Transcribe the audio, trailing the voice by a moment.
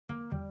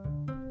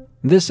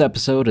This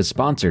episode is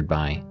sponsored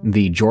by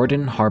The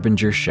Jordan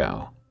Harbinger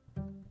Show.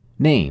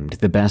 Named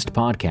the best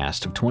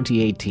podcast of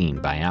 2018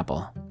 by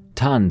Apple.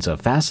 Tons of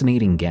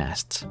fascinating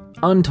guests.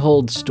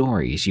 Untold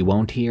stories you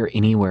won't hear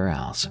anywhere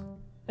else.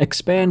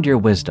 Expand your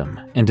wisdom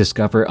and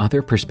discover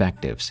other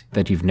perspectives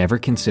that you've never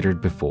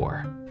considered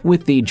before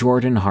with The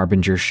Jordan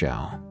Harbinger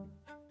Show.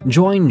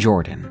 Join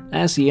Jordan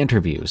as he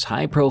interviews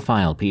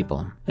high-profile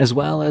people as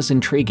well as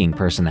intriguing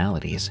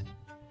personalities.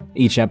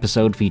 Each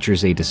episode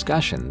features a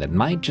discussion that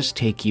might just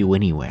take you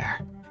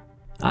anywhere.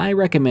 I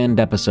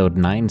recommend episode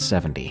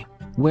 970,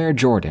 where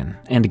Jordan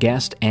and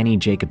guest Annie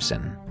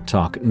Jacobson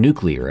talk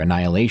nuclear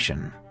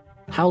annihilation.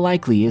 How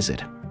likely is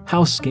it?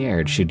 How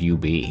scared should you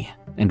be?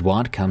 And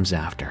what comes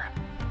after?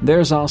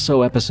 There's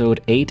also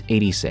episode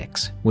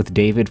 886 with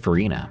David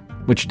Farina,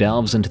 which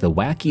delves into the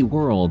wacky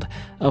world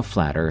of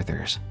flat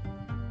earthers.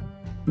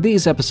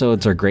 These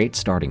episodes are great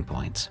starting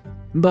points,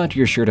 but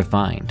you're sure to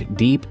find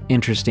deep,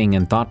 interesting,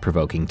 and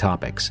thought-provoking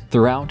topics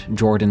throughout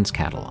Jordan's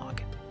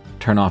catalog.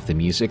 Turn off the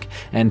music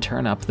and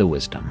turn up the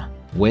wisdom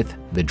with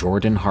The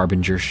Jordan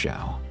Harbinger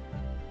Show.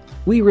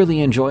 We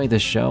really enjoy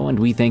this show and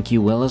we think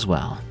you will as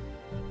well.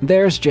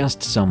 There's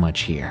just so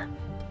much here.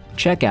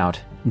 Check out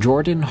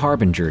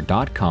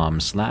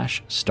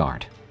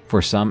jordanharbinger.com/start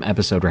for some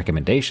episode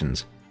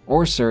recommendations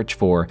or search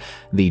for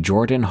The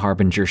Jordan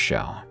Harbinger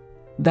Show.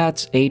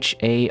 That's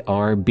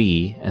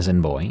HARB as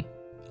in boy,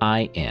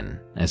 IN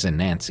as in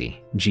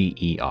Nancy,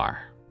 GER.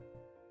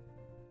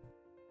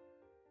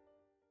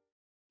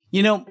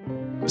 You know,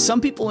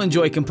 some people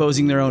enjoy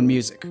composing their own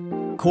music,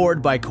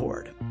 chord by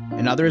chord,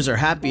 and others are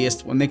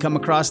happiest when they come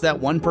across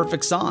that one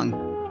perfect song.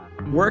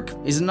 Work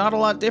is not a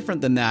lot different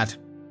than that.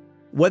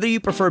 Whether you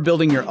prefer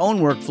building your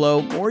own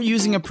workflow or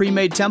using a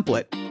pre-made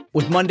template,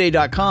 with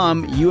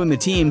Monday.com, you and the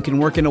team can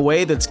work in a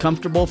way that's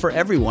comfortable for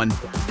everyone.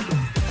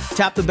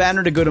 Tap the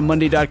banner to go to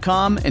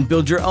Monday.com and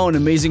build your own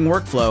amazing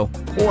workflow,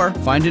 or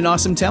find an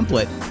awesome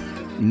template.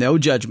 No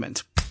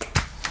judgment.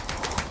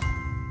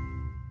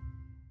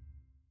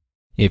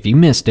 If you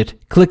missed it,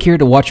 click here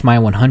to watch my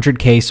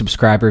 100K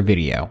subscriber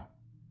video.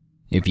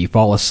 If you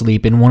fall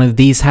asleep in one of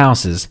these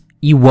houses,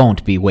 you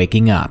won't be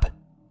waking up.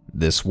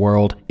 This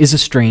world is a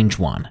strange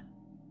one.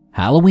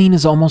 Halloween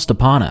is almost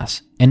upon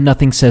us, and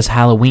nothing says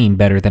Halloween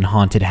better than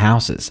haunted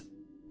houses.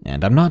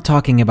 And I'm not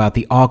talking about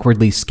the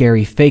awkwardly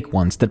scary fake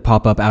ones that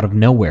pop up out of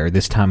nowhere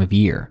this time of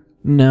year.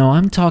 No,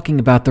 I'm talking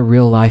about the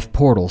real-life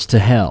portals to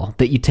hell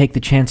that you take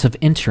the chance of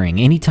entering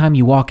anytime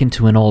you walk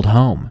into an old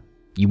home.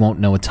 You won't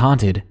know it's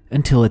haunted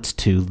until it's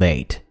too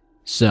late.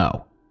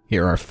 So,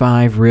 here are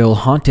 5 real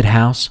haunted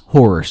house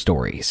horror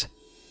stories.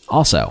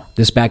 Also,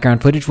 this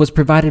background footage was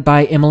provided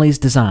by Emily's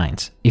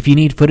Designs. If you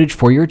need footage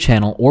for your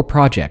channel or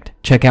project,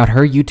 check out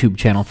her YouTube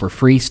channel for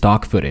free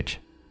stock footage.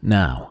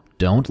 Now,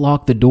 don't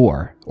lock the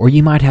door, or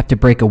you might have to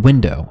break a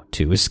window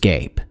to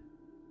escape.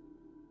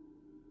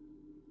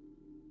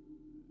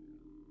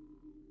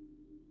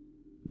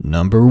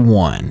 Number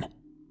 1.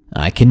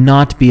 I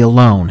Cannot Be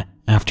Alone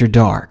After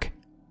Dark.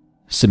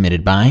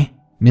 Submitted by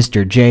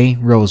Mr. J.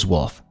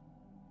 Rosewolf.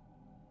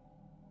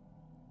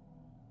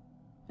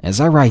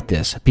 As I write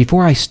this,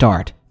 before I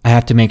start, I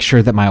have to make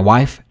sure that my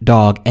wife,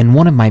 dog, and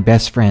one of my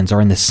best friends are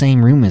in the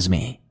same room as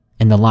me,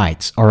 and the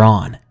lights are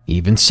on.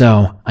 Even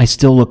so, I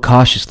still look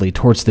cautiously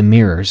towards the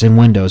mirrors and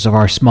windows of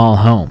our small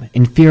home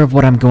in fear of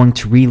what I'm going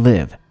to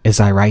relive as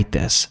I write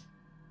this.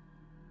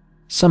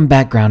 Some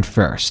background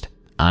first.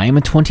 I am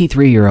a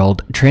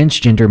 23-year-old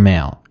transgender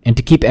male, and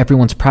to keep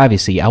everyone's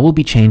privacy, I will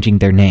be changing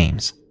their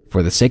names.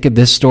 For the sake of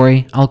this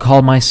story, I'll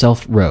call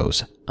myself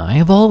Rose. I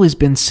have always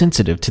been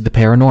sensitive to the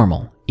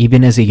paranormal,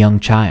 even as a young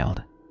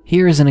child.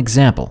 Here is an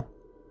example.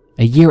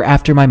 A year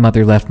after my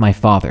mother left my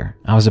father,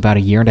 I was about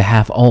 1.5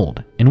 years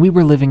old, and we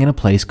were living in a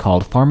place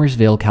called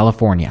Farmersville,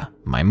 California.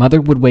 My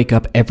mother would wake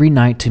up every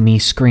night to me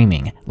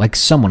screaming like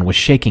someone was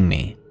shaking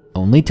me,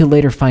 only to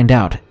later find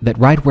out that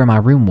right where my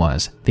room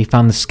was, they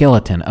found the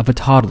skeleton of a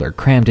toddler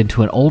crammed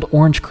into an old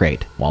orange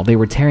crate while they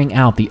were tearing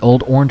out the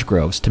old orange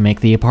groves to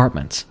make the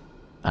apartments.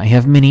 I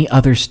have many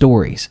other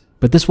stories,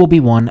 but this will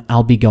be one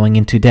I'll be going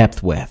into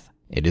depth with.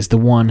 It is the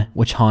one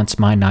which haunts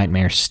my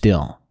nightmares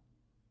still.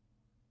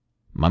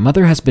 My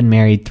mother has been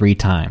married 3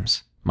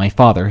 times. My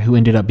father, who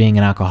ended up being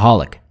an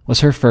alcoholic, was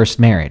her first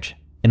marriage,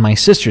 and my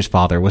sister's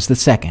father was the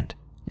second.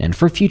 And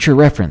for future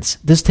reference,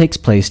 this takes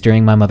place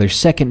during my mother's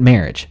second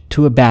marriage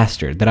to a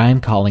bastard that I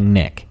am calling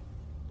Nick.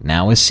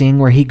 Now, as seeing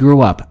where he grew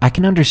up, I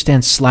can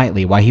understand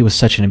slightly why he was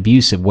such an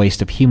abusive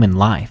waste of human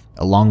life,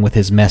 along with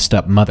his messed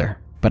up mother,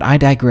 but I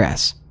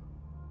digress.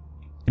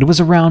 It was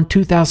around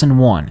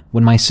 2001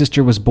 when my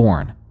sister was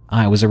born.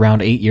 I was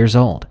around 8 years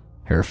old.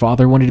 Her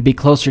father wanted to be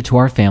closer to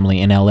our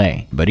family in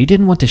LA, but he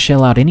didn't want to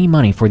shell out any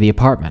money for the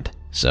apartment,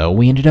 so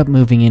we ended up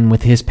moving in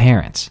with his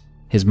parents.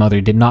 His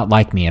mother did not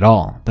like me at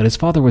all, but his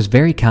father was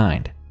very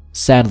kind.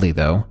 Sadly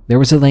though, there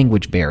was a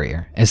language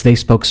barrier, as they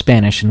spoke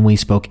Spanish and we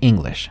spoke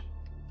English.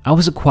 I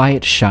was a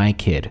quiet, shy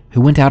kid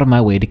who went out of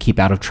my way to keep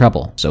out of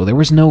trouble, so there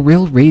was no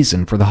real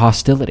reason for the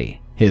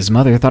hostility. His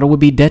mother thought it would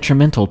be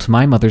detrimental to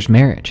my mother's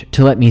marriage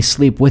to let me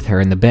sleep with her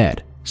in the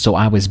bed, so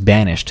I was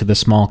banished to the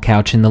small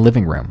couch in the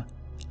living room.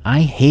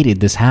 I hated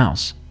this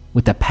house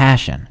with a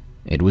passion.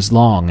 It was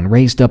long and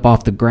raised up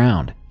off the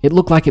ground. It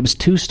looked like it was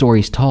 2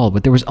 stories tall,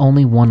 but there was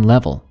only one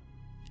level.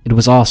 It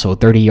was also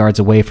 30 yards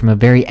away from a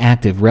very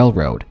active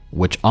railroad,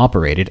 which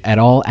operated at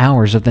all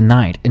hours of the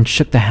night and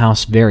shook the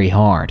house very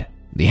hard.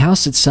 The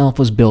house itself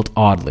was built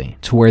oddly,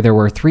 to where there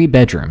were 3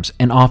 bedrooms,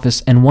 an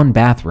office, and 1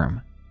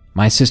 bathroom.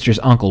 My sister's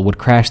uncle would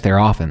crash there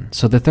often,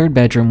 so the 3rd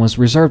bedroom was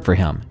reserved for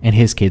him and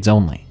his kids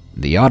only.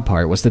 The odd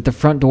part was that the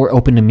front door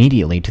opened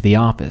immediately to the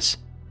office.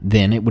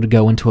 Then it would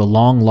go into a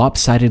long,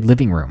 lopsided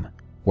living room,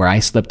 where I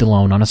slept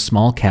alone on a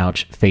small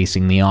couch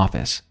facing the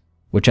office,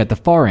 which at the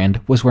far end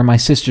was where my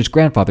sister's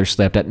grandfather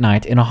slept at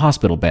night in a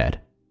hospital bed.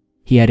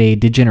 He had a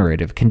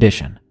degenerative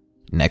condition.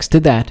 Next to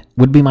that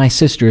would be my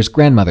sister's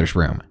grandmother's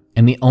room,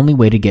 and the only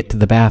way to get to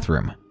the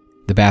bathroom.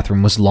 The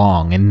bathroom was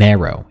long and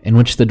narrow, in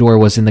which the door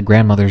was in the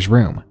grandmother's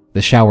room.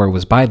 The shower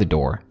was by the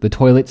door, the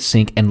toilet,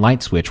 sink, and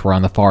light switch were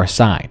on the far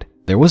side.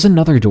 There was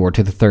another door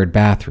to the 3rd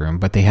bathroom,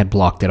 but they had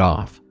blocked it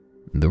off.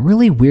 The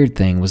really weird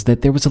thing was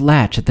that there was a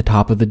latch at the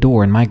top of the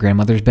door in my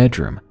grandmother's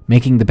bedroom,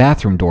 making the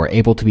bathroom door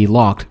able to be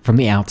locked from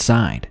the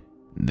outside.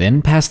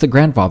 Then past the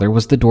grandfather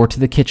was the door to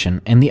the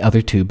kitchen and the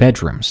other 2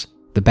 bedrooms.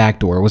 The back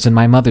door was in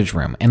my mother's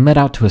room and led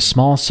out to a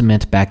small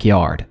cement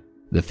backyard.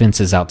 The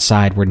fences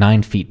outside were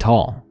 9 feet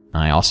tall.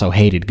 I also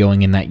hated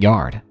going in that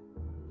yard.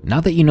 Now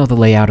that you know the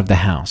layout of the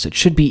house, it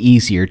should be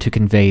easier to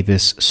convey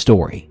this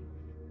story.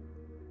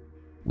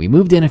 We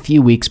moved in a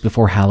few weeks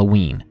before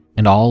Halloween,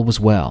 and all was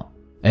well.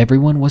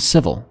 Everyone was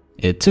civil.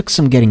 It took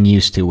some getting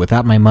used to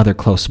without my mother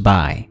close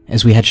by,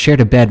 as we had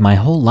shared a bed my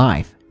whole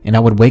life, and I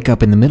would wake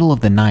up in the middle of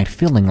the night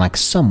feeling like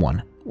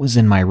someone was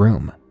in my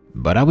room.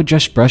 But I would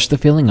just brush the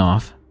feeling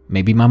off.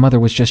 Maybe my mother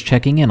was just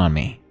checking in on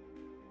me.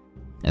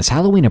 As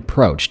Halloween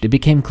approached, it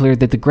became clear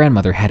that the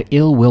grandmother had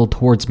ill will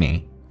towards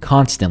me,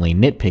 constantly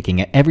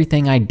nitpicking at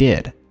everything I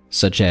did,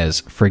 such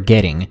as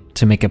forgetting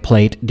to make a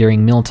plate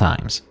during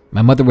mealtimes.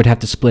 My mother would have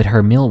to split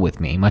her meal with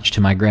me, much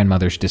to my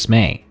grandmother's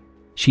dismay.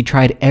 She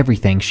tried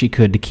everything she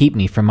could to keep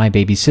me from my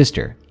baby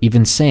sister,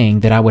 even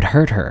saying that I would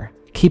hurt her,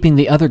 keeping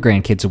the other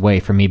grandkids away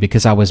from me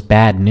because I was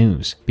bad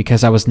news,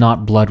 because I was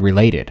not blood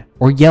related,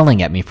 or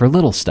yelling at me for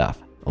little stuff,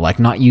 like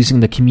not using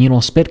the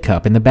communal spit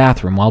cup in the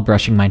bathroom while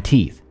brushing my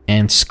teeth,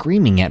 and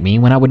screaming at me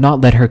when I would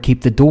not let her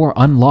keep the door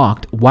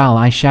unlocked while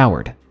I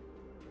showered.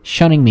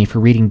 Shunning me for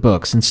reading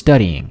books and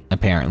studying.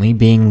 Apparently,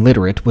 being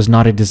literate was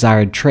not a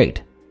desired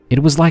trait.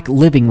 It was like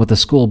living with a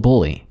school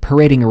bully,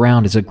 parading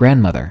around as a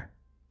grandmother.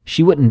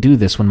 She wouldn't do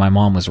this when my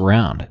mom was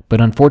around, but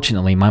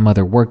unfortunately my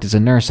mother worked as a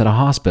nurse at a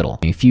hospital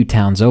a few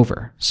towns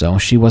over, so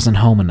she wasn't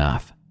home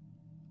enough.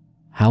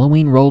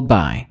 Halloween rolled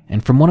by,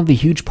 and from one of the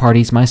huge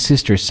parties my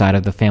sister's side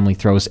of the family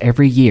throws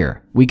every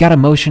year, we got a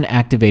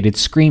motion-activated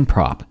scream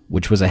prop,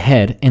 which was a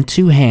head and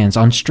 2 hands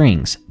on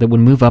strings that would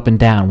move up and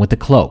down with the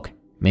cloak,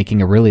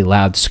 making a really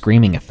loud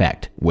screaming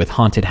effect with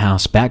haunted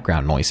house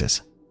background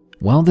noises.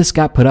 Well, this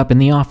got put up in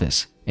the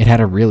office. It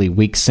had a really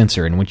weak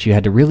sensor in which you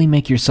had to really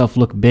make yourself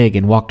look big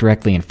and walk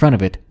directly in front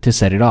of it to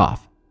set it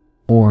off.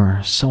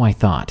 Or so I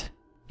thought.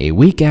 A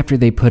week after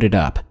they put it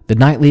up, the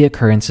nightly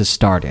occurrences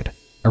started.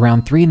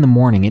 Around 3 in the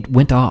morning, it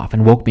went off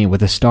and woke me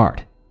with a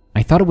start.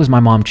 I thought it was my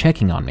mom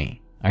checking on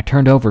me. I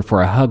turned over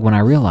for a hug when I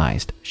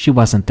realized she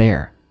wasn't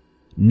there.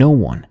 No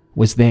one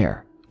was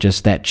there,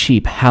 just that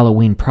cheap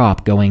Halloween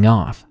prop going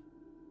off.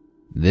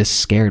 This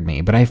scared me,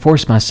 but I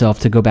forced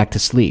myself to go back to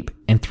sleep,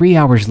 and 3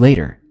 hours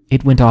later,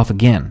 it went off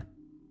again.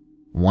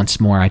 Once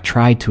more, I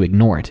tried to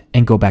ignore it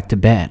and go back to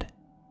bed.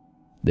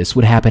 This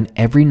would happen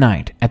every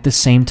night at the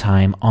same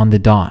time on the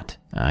dot.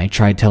 I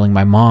tried telling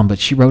my mom, but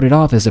she wrote it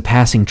off as a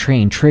passing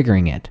train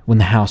triggering it when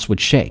the house would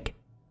shake.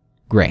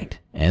 Great.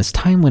 As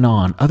time went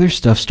on, other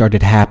stuff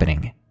started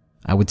happening.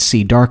 I would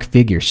see dark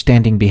figures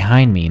standing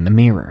behind me in the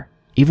mirror,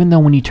 even though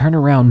when you turn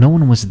around, no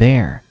one was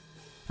there.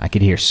 I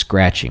could hear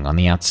scratching on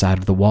the outside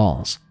of the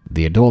walls.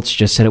 The adults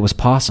just said it was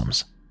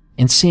possums.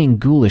 And seeing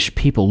ghoulish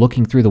people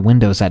looking through the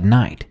windows at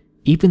night,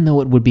 even though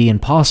it would be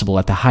impossible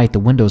at the height the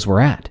windows were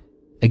at.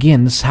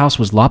 Again, this house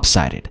was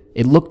lopsided.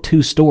 It looked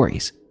 2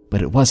 stories,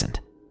 but it wasn't.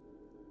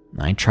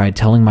 I tried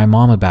telling my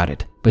mom about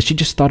it, but she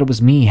just thought it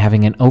was me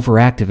having an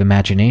overactive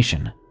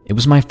imagination. It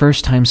was my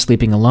first time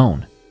sleeping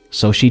alone,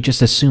 so she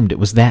just assumed it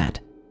was that.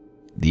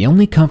 The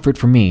only comfort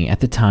for me at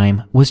the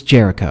time was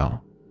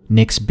Jericho,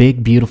 Nick's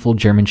big, beautiful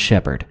German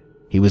Shepherd.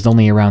 He was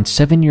only around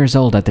 7 years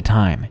old at the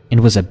time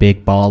and was a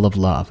big ball of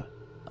love.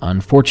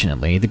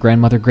 Unfortunately, the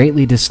grandmother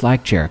greatly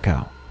disliked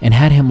Jericho and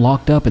had him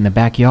locked up in the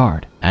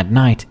backyard. At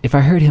night, if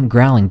I heard him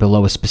growling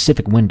below a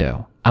specific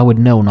window, I would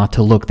know not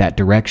to look that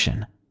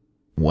direction.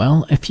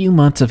 Well, a few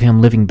months of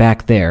him living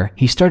back there,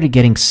 he started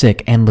getting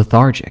sick and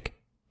lethargic.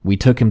 We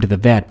took him to the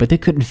vet, but they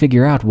couldn't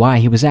figure out why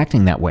he was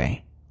acting that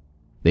way.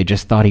 They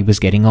just thought he was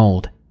getting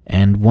old.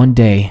 And one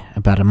day,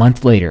 about a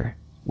month later,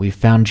 we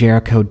found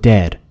Jericho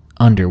dead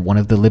under one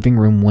of the living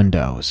room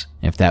windows.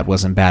 If that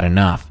wasn't bad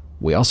enough,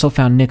 we also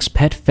found Nick's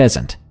pet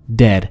pheasant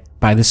dead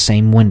by the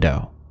same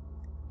window.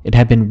 It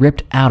had been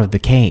ripped out of the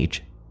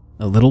cage.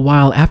 A little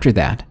while after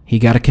that, he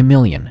got a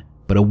chameleon,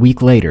 but a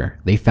week later,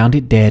 they found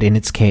it dead in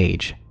its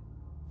cage.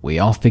 We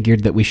all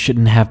figured that we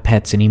shouldn't have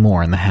pets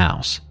anymore in the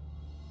house.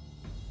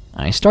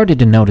 I started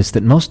to notice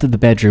that most of the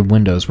bedroom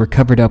windows were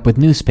covered up with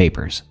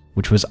newspapers,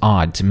 which was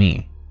odd to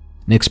me.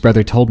 Nick's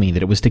brother told me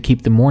that it was to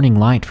keep the morning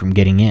light from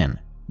getting in,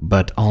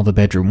 but all the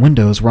bedroom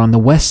windows were on the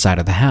west side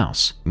of the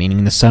house,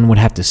 meaning the sun would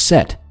have to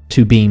set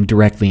to beam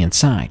directly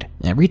inside.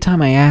 Every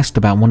time I asked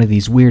about one of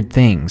these weird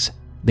things,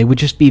 they would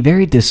just be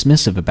very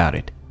dismissive about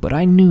it, but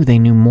I knew they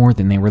knew more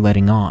than they were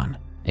letting on.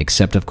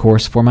 Except, of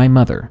course, for my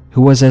mother,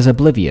 who was as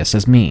oblivious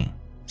as me.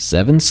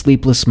 7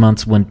 sleepless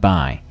months went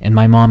by, and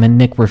my mom and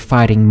Nick were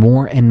fighting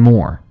more and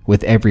more,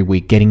 with every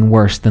week getting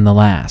worse than the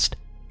last,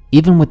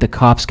 even with the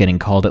cops getting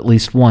called at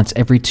least once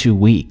every 2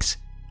 weeks.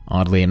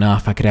 Oddly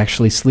enough, I could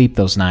actually sleep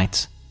those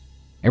nights.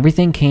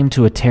 Everything came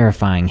to a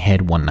terrifying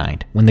head one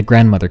night when the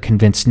grandmother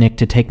convinced Nick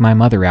to take my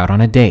mother out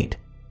on a date.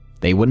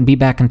 They wouldn't be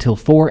back until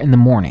 4 in the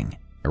morning.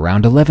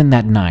 Around 11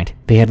 that night,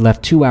 they had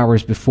left 2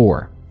 hours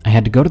before. I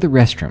had to go to the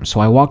restroom, so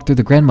I walked through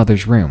the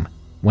grandmother's room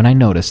when I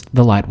noticed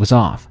the light was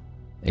off.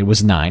 It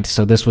was night,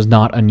 so this was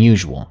not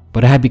unusual,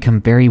 but I had become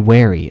very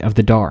wary of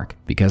the dark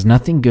because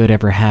nothing good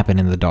ever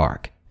happened in the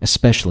dark,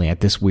 especially at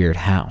this weird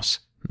house.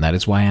 That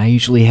is why I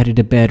usually headed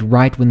to bed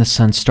right when the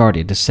sun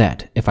started to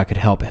set, if I could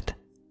help it.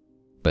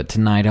 But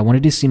tonight I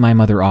wanted to see my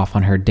mother off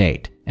on her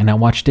date, and I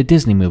watched a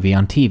Disney movie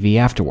on TV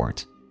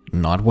afterwards.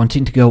 Not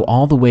wanting to go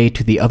all the way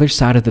to the other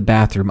side of the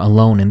bathroom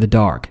alone in the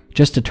dark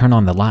just to turn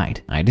on the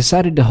light, I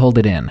decided to hold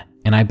it in,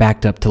 and I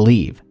backed up to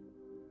leave.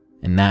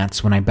 And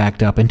that's when I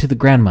backed up into the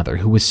grandmother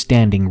who was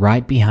standing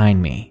right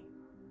behind me.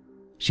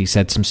 She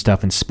said some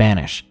stuff in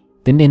Spanish,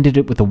 then ended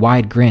it with a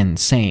wide grin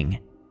saying,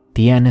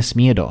 "Tienes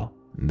miedo?"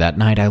 That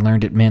night I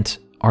learned it meant,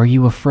 "Are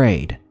you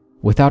afraid?"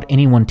 without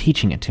anyone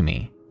teaching it to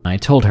me. I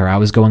told her I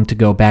was going to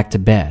go back to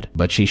bed,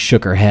 but she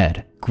shook her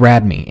head,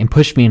 grabbed me, and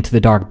pushed me into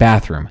the dark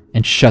bathroom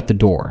and shut the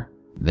door.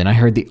 Then I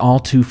heard the all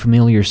too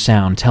familiar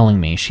sound telling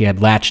me she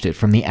had latched it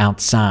from the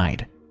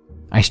outside.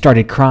 I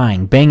started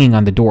crying, banging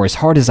on the door as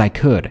hard as I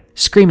could,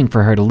 screaming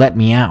for her to let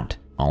me out.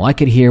 All I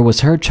could hear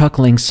was her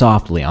chuckling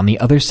softly on the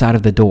other side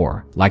of the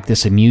door, like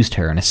this amused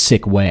her in a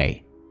sick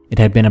way. It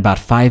had been about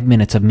 5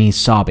 minutes of me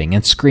sobbing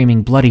and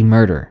screaming bloody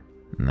murder,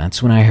 and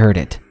that's when I heard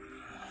it.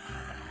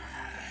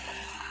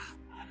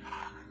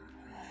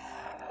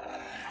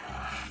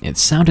 It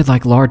sounded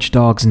like large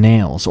dogs'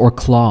 nails or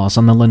claws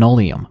on the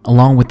linoleum,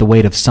 along with the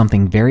weight of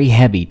something very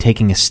heavy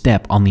taking a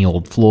step on the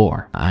old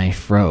floor. I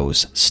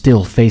froze,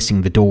 still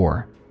facing the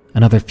door.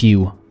 Another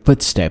few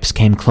footsteps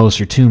came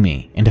closer to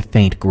me, and a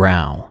faint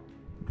growl.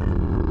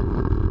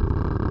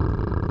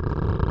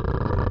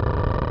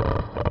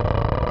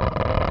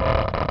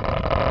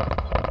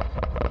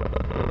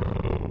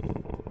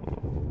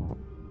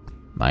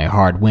 My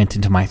heart went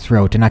into my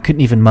throat and I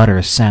couldn't even mutter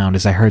a sound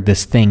as I heard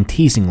this thing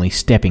teasingly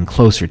stepping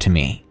closer to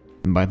me.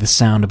 By the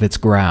sound of its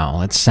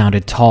growl, it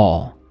sounded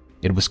tall.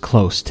 It was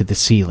close to the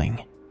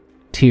ceiling.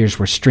 Tears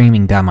were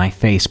streaming down my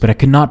face, but I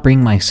could not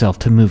bring myself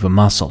to move a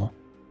muscle.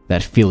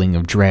 That feeling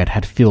of dread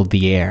had filled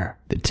the air.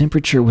 The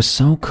temperature was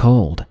so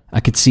cold, I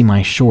could see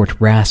my short,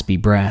 raspy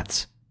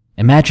breaths.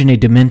 Imagine a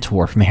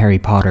Dementor from Harry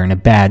Potter in a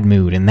bad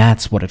mood, and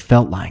that's what it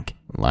felt like.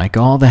 Like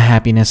all the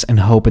happiness and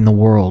hope in the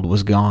world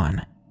was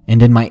gone.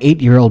 And in my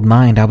 8-year-old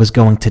mind, I was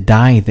going to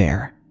die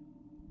there.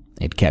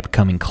 It kept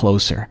coming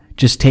closer,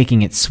 just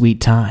taking its sweet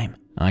time.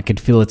 I could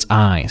feel its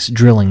eyes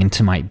drilling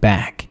into my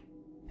back.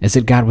 As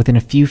it got within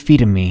a few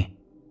feet of me,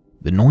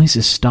 the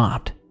noises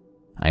stopped.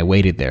 I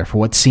waited there for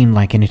what seemed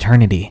like an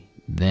eternity.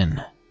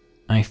 Then,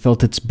 I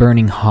felt its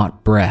burning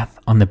hot breath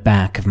on the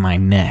back of my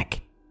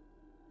neck.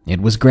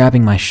 It was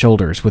grabbing my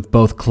shoulders with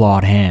both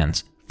clawed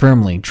hands,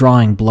 firmly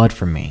drawing blood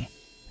from me,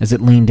 as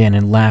it leaned in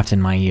and laughed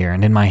in my ear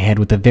and in my head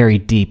with a very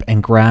deep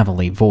and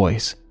gravelly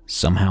voice.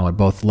 Somehow it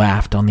both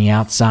laughed on the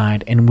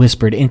outside and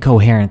whispered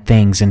incoherent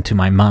things into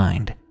my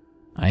mind.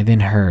 I then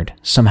heard,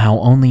 somehow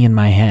only in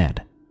my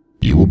head,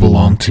 "You will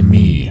belong to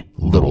me,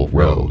 little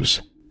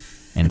Rose,"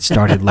 and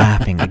started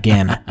laughing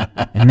again,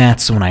 and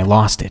that's when I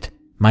lost it.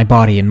 My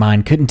body and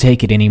mind couldn't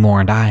take it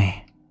anymore, and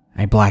I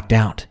blacked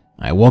out.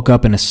 I woke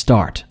up in a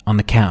start on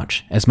the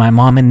couch as my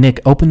mom and Nick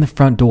opened the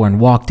front door and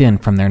walked in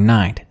from their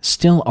night,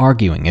 still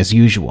arguing as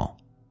usual.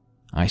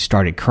 I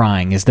started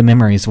crying as the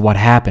memories of what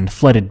happened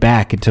flooded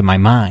back into my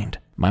mind.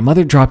 My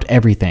mother dropped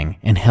everything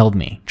and held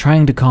me,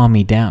 trying to calm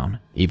me down,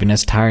 even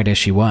as tired as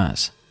she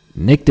was.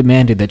 Nick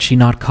demanded that she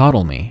not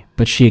coddle me,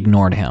 but she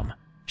ignored him.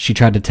 She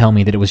tried to tell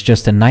me that it was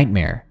just a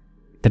nightmare,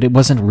 that it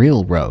wasn't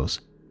real, Rose.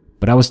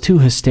 But I was too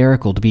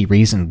hysterical to be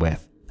reasoned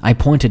with. I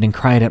pointed and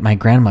cried at my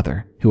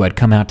grandmother, who had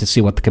come out to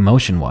see what the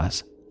commotion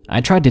was. I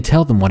tried to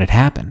tell them what had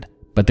happened,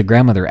 but the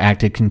grandmother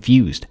acted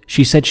confused.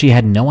 She said she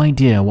had no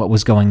idea what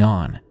was going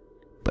on.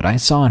 But I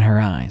saw in her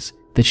eyes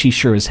that she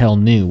sure as hell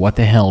knew what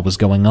the hell was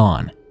going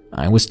on.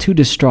 I was too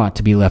distraught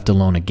to be left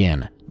alone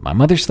again. My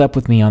mother slept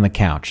with me on the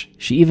couch.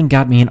 She even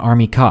got me an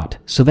army cot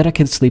so that I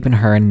could sleep in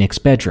her and Nick's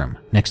bedroom,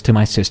 next to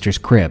my sister's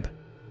crib.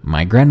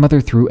 My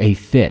grandmother threw a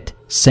fit,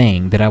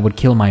 saying that I would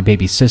kill my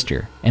baby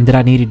sister and that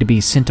I needed to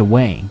be sent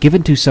away,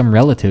 given to some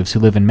relatives who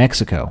live in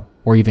Mexico,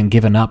 or even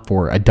given up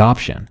for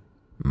adoption.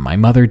 My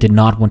mother did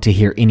not want to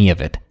hear any of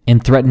it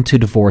and threatened to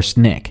divorce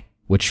Nick,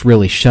 which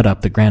really shut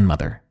up the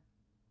grandmother.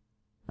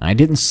 I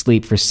didn't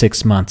sleep for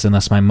 6 months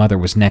unless my mother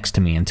was next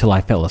to me until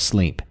I fell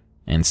asleep.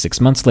 And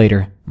 6 months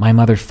later, my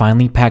mother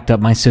finally packed up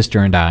my sister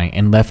and I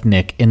and left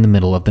Nick in the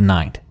middle of the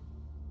night.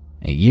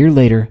 A year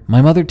later,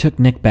 my mother took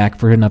Nick back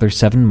for another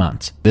 7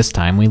 months. This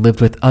time we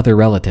lived with other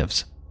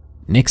relatives.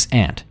 Nick's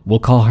aunt, we'll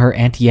call her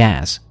Aunt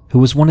Yaz, who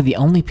was one of the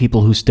only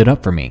people who stood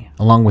up for me,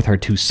 along with her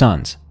 2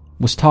 sons,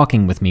 was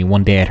talking with me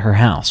one day at her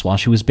house while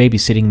she was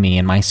babysitting me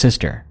and my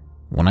sister.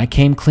 When I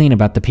came clean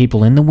about the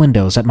people in the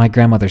windows at my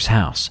grandmother's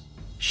house,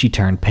 she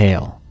turned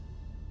pale.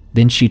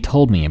 Then she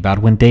told me about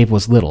when Dave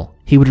was little,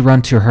 he would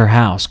run to her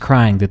house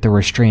crying that there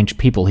were strange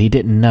people he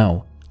didn't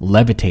know,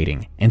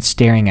 levitating and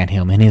staring at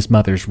him in his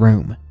mother's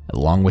room,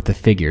 along with the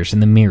figures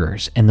in the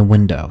mirrors and the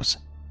windows.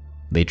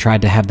 They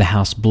tried to have the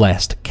house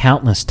blessed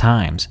countless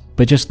times,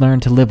 but just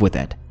learned to live with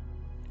it.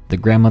 The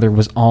grandmother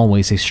was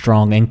always a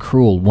strong and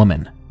cruel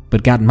woman,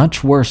 but got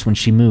much worse when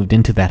she moved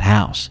into that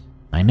house.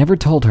 I never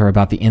told her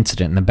about the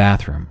incident in the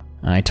bathroom.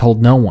 I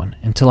told no one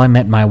until I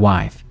met my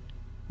wife.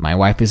 My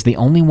wife is the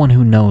only one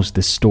who knows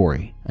this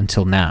story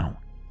until now,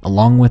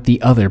 along with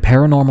the other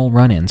paranormal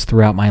run-ins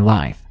throughout my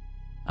life.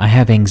 I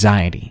have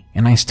anxiety,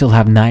 and I still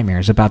have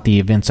nightmares about the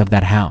events of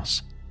that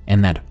house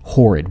and that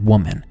horrid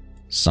woman.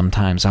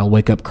 Sometimes I'll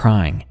wake up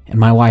crying, and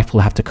my wife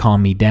will have to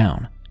calm me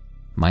down.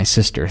 My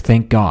sister,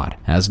 thank God,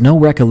 has no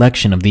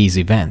recollection of these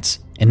events,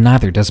 and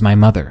neither does my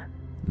mother.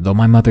 Though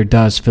my mother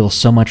does feel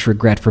so much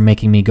regret for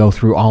making me go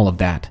through all of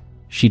that.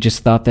 She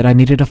just thought that I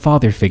needed a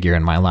father figure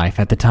in my life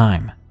at the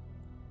time.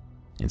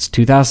 It's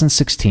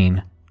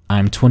 2016,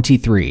 I'm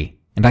 23,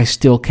 and I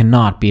still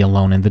cannot be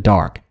alone in the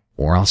dark,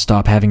 or I'll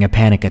stop having a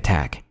panic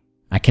attack.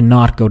 I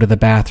cannot go to the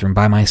bathroom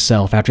by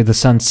myself after the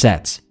sun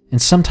sets,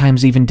 and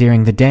sometimes even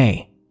during the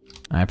day.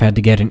 I've had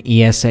to get an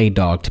ESA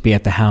dog to be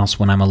at the house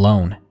when I'm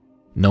alone.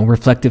 No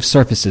reflective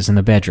surfaces in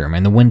the bedroom,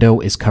 and the window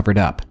is covered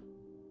up.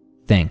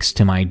 Thanks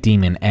to my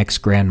demon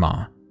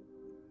ex-grandma.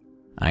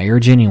 I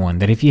urge anyone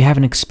that if you have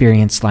an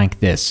experience like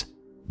this,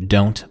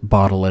 don't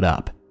bottle it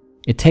up.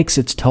 It takes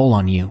its toll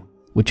on you,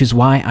 which is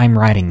why I'm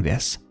writing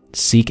this.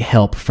 Seek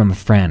help from a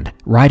friend,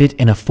 write it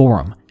in a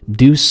forum,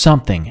 do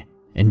something,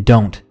 and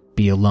don't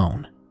be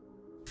alone.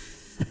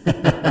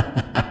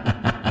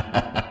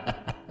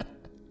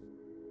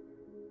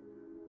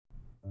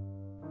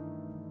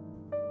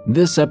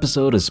 This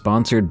episode is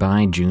sponsored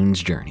by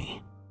June's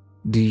Journey.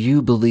 Do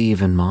you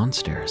believe in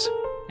monsters?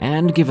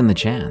 And given the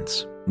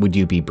chance, would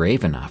you be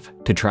brave enough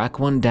to track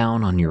one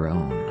down on your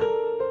own?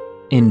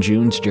 In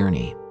June's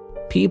Journey,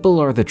 people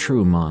are the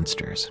true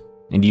monsters,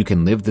 and you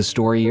can live the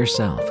story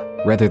yourself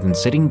rather than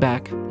sitting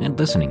back and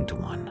listening to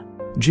one.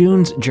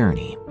 June's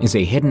Journey is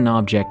a hidden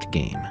object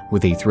game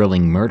with a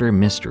thrilling murder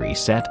mystery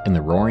set in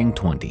the roaring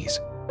 20s.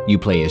 You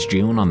play as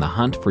June on the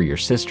hunt for your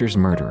sister's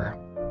murderer.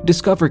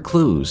 Discover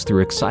clues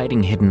through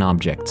exciting hidden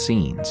object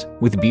scenes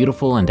with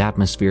beautiful and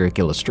atmospheric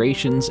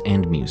illustrations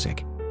and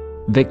music.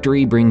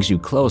 Victory brings you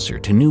closer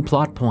to new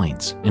plot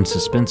points and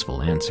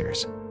suspenseful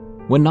answers.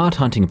 When not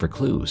hunting for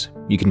clues,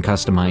 you can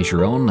customize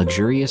your own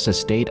luxurious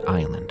estate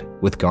island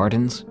with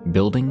gardens,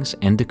 buildings,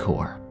 and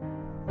decor.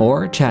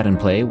 Or chat and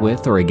play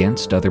with or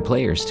against other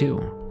players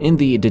too, in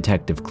the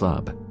Detective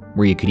Club,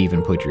 where you could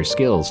even put your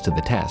skills to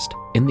the test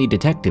in the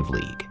Detective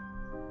League.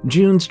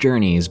 June's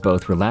Journey is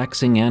both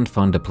relaxing and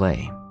fun to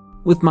play.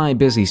 With my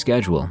busy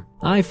schedule,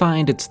 I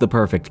find it's the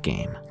perfect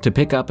game to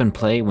pick up and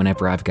play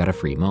whenever I've got a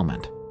free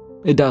moment.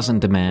 It doesn't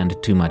demand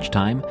too much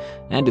time,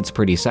 and it's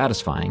pretty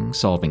satisfying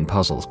solving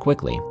puzzles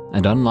quickly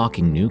and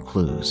unlocking new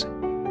clues.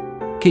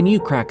 Can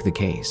you crack the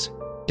case?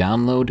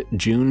 Download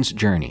June's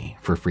Journey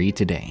for free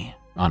today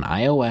on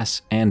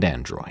iOS and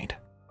Android.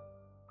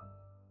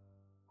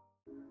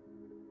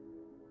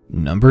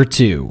 Number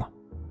 2.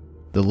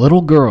 The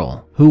Little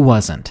Girl Who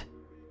Wasn't.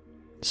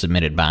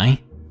 Submitted by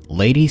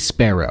Lady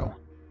Sparrow.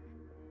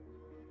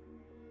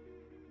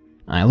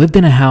 I lived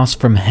in a house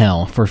from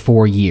hell for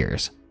 4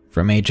 years.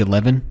 From age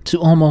 11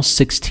 to almost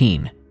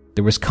 16,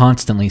 there was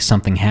constantly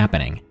something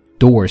happening.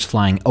 Doors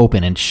flying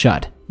open and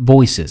shut,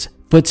 voices,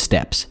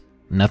 footsteps.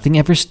 Nothing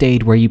ever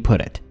stayed where you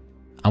put it.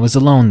 I was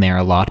alone there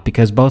a lot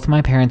because both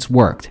my parents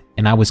worked,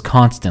 and I was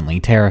constantly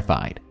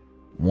terrified.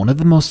 One of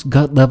the most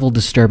gut-level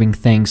disturbing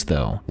things,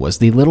 though, was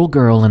the little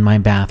girl in my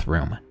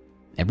bathroom.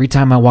 Every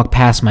time I walked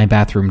past my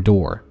bathroom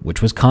door,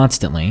 which was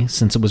constantly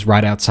since it was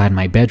right outside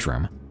my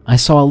bedroom, I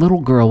saw a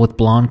little girl with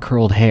blonde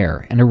curled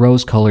hair and a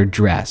rose-colored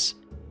dress.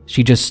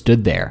 She just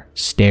stood there,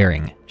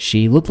 staring.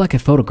 She looked like a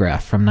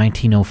photograph from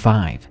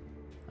 1905.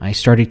 I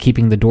started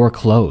keeping the door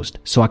closed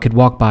so I could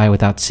walk by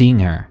without seeing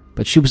her,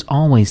 but she was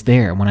always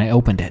there when I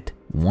opened it.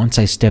 Once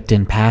I stepped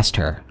in past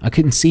her, I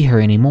couldn't see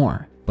her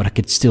anymore, but I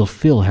could still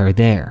feel her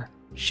there.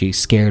 She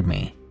scared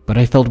me, but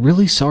I felt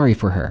really sorry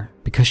for her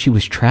because she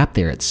was trapped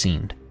there, it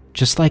seemed,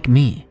 just like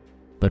me,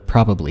 but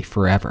probably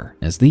forever.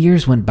 As the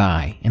years went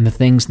by and the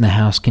things in the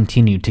house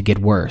continued to get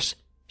worse,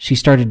 She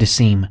started to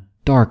seem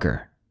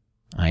darker.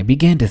 I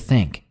began to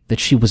think that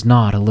she was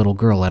not a little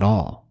girl at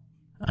all.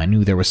 I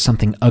knew there was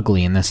something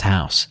ugly in this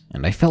house,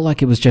 and I felt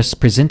like it was just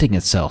presenting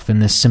itself in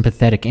this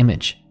sympathetic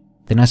image.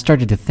 Then I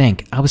started to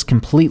think I was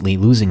completely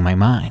losing my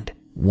mind.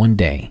 One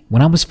day,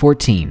 when I was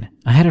 14,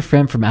 I had a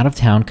friend from out of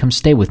town come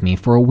stay with me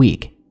for a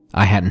week.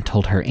 I hadn't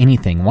told her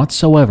anything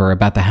whatsoever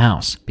about the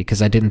house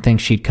because I didn't think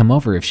she'd come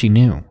over if she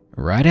knew.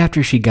 Right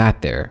after she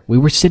got there, we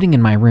were sitting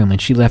in my room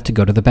and she left to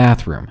go to the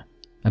bathroom.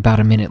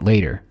 About a minute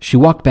later, she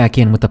walked back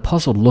in with a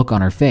puzzled look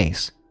on her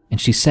face, and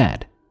she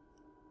said,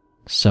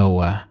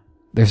 "So,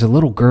 there's a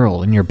little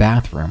girl in your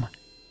bathroom?"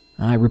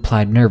 I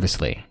replied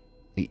nervously,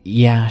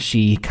 "Yeah,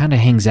 she kinda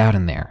hangs out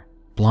in there.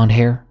 Blonde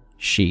hair?"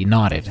 She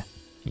nodded.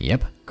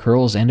 "Yep,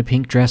 curls and a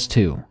pink dress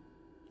too.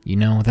 You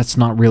know, that's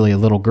not really a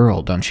little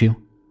girl, don't you?"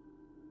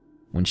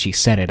 When she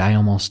said it, I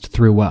almost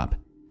threw up.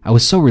 I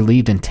was so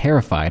relieved and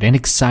terrified and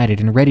excited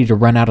and ready to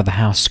run out of the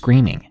house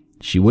screaming.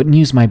 She wouldn't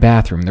use my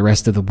bathroom the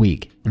rest of the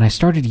week, and I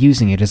started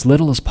using it as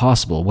little as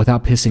possible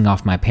without pissing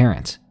off my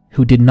parents,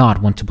 who did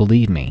not want to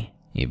believe me.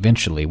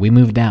 Eventually, we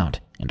moved out,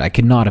 and I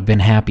could not have been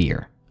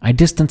happier. I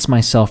distanced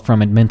myself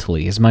from it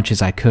mentally as much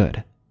as I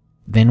could.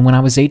 Then when I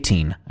was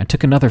 18, I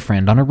took another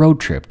friend on a road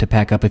trip to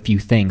pack up a few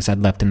things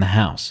I'd left in the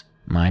house.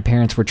 My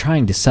parents were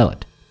trying to sell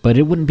it, but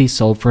it wouldn't be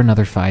sold for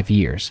another 5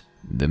 years.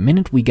 The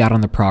minute we got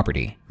on the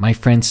property, my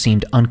friend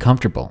seemed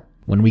uncomfortable.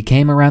 When we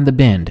came around the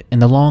bend in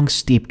the long,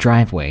 steep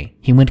driveway,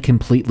 he went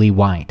completely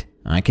white.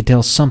 I could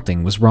tell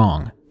something was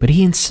wrong, but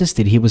he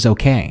insisted he was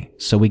okay,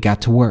 so we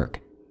got to work.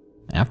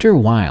 After a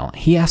while,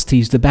 he asked to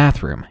use the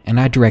bathroom, and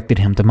I directed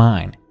him to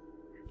mine.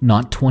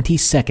 Not 20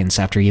 seconds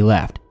after he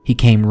left, he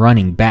came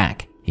running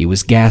back. He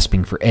was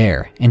gasping for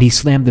air, and he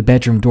slammed the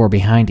bedroom door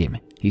behind him.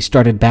 He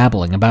started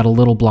babbling about a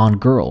little blonde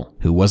girl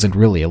who wasn't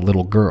really a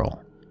little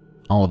girl.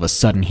 All of a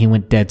sudden, he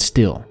went dead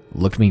still,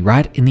 looked me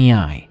right in the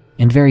eye,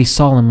 and very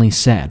solemnly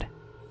said,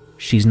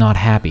 "She's not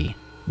happy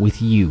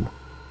with you.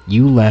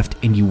 You left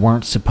and you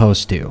weren't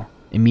supposed to."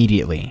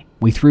 Immediately,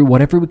 we threw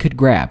whatever we could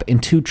grab in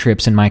 2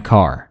 trips in my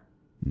car.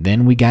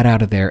 Then we got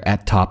out of there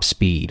at top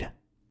speed.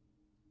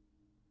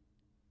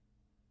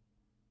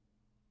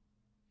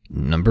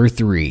 Number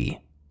 3.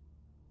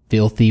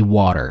 Filthy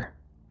Water.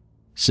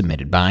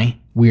 Submitted by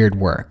Weird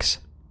Works.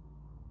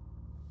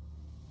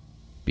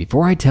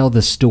 Before I tell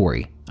this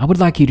story, I would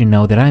like you to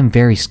know that I am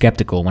very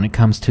skeptical when it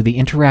comes to the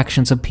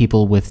interactions of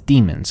people with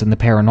demons and the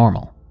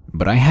paranormal,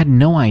 but I had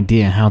no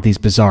idea how these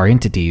bizarre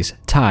entities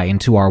tie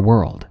into our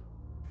world.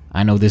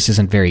 I know this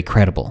isn't very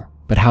credible,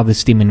 but how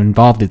this demon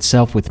involved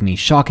itself with me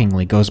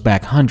shockingly goes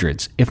back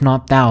hundreds, if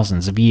not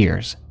thousands of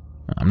years.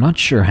 I'm not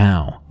sure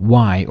how,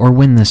 why, or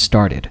when this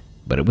started,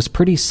 but it was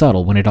pretty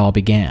subtle when it all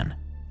began.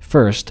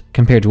 First,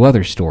 compared to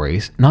other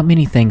stories, not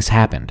many things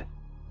happened,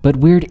 but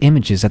weird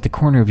images at the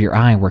corner of your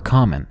eye were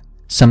common.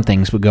 Some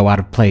things would go out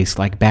of place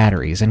like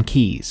batteries and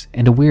keys,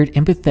 and a weird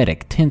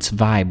empathetic, tense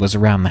vibe was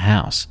around the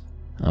house.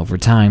 Over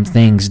time,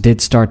 things did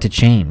start to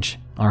change.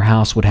 Our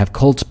house would have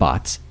cold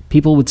spots.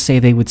 People would say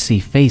they would see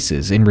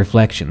faces in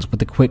reflections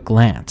with a quick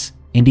glance,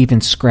 and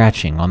even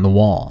scratching on the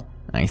wall.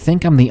 I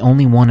think I'm the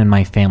only one in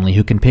my family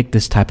who can pick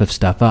this type of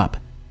stuff up.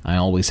 I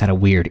always had a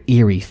weird,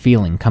 eerie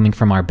feeling coming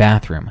from our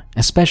bathroom,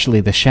 especially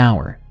the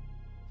shower.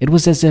 It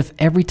was as if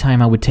every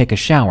time I would take a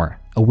shower,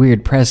 a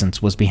weird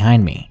presence was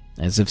behind me,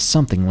 as if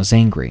something was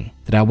angry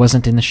that I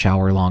wasn't in the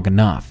shower long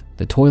enough.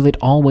 The toilet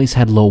always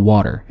had low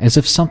water, as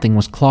if something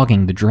was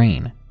clogging the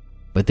drain.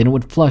 But then it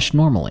would flush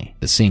normally.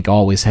 The sink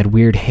always had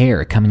weird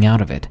hair coming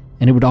out of it,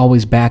 and it would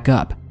always back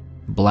up.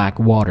 Black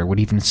water would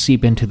even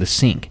seep into the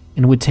sink,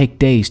 and it would take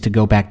days to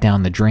go back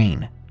down the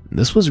drain.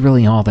 This was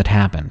really all that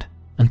happened,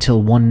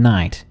 until one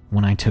night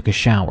when I took a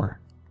shower.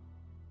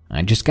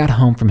 I just got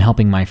home from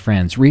helping my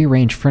friends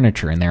rearrange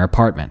furniture in their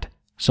apartment,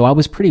 so I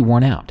was pretty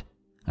worn out.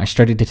 I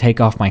started to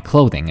take off my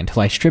clothing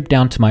until I stripped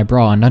down to my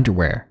bra and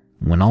underwear,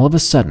 when all of a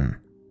sudden,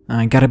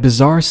 I got a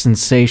bizarre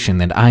sensation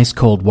that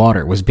ice-cold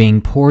water was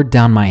being poured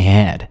down my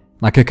head,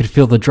 like I could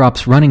feel the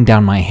drops running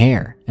down my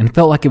hair, and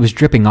felt like it was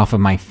dripping off of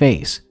my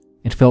face.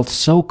 It felt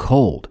so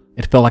cold,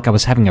 it felt like I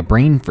was having a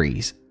brain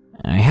freeze.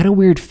 I had a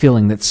weird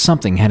feeling that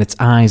something had its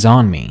eyes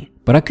on me,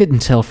 but I couldn't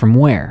tell from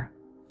where.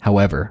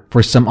 However,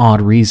 for some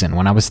odd reason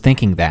when I was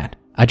thinking that,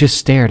 I just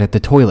stared at the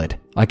toilet,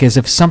 like as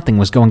if something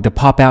was going to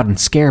pop out and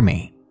scare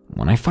me.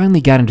 When I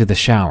finally got into the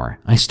shower,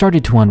 I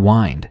started to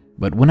unwind,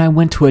 but when I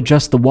went to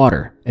adjust the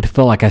water, it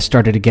felt like I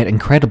started to get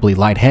incredibly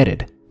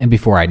lightheaded, and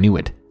before I knew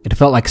it, it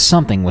felt like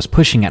something was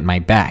pushing at my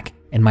back,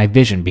 and my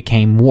vision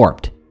became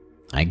warped.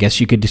 I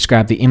guess you could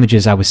describe the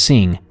images I was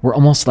seeing were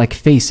almost like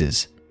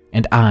faces,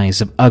 and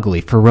eyes of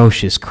ugly,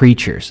 ferocious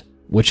creatures,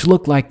 which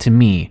looked like to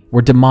me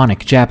were demonic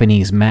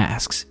Japanese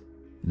masks.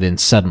 Then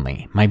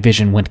suddenly, my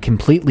vision went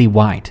completely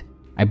white.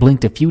 I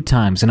blinked a few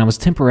times and I was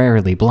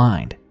temporarily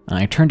blind.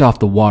 I turned off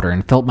the water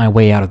and felt my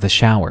way out of the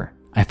shower.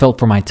 I felt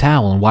for my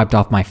towel and wiped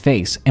off my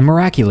face, and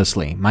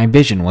miraculously, my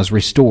vision was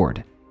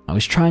restored. I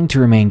was trying to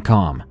remain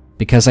calm,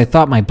 because I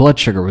thought my blood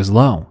sugar was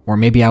low, or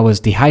maybe I was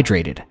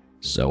dehydrated.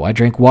 So I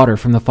drank water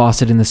from the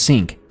faucet in the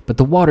sink, but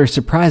the water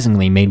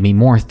surprisingly made me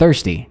more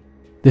thirsty.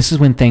 This is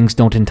when things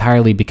don't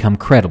entirely become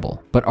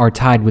credible, but are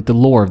tied with the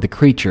lore of the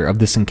creature of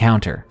this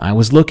encounter. I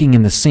was looking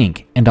in the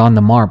sink and on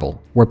the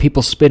marble, where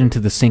people spit into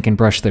the sink and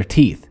brush their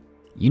teeth.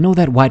 You know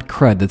that white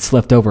crud that's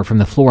left over from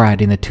the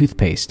fluoride in the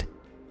toothpaste?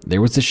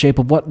 There was the shape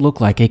of what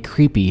looked like a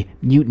creepy,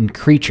 mutant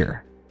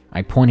creature.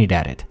 I pointed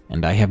at it,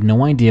 and I have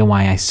no idea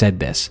why I said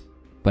this,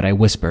 but I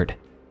whispered,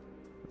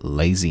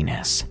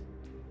 "Laziness."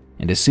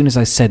 And as soon as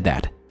I said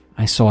that,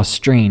 I saw a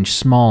strange,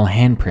 small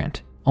handprint,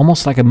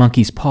 almost like a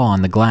monkey's paw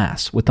on the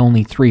glass, with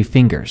only 3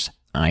 fingers.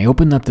 I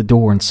opened up the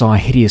door and saw a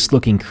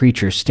hideous-looking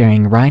creature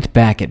staring right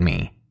back at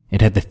me.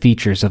 It had the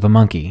features of a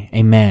monkey,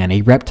 a man,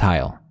 a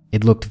reptile.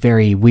 It looked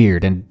very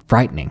weird and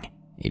frightening.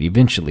 It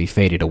eventually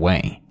faded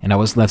away, and I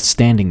was left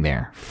standing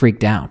there,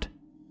 freaked out.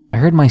 I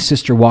heard my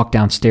sister walk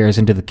downstairs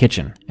into the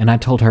kitchen, and I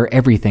told her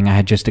everything I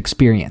had just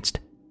experienced.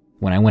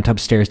 When I went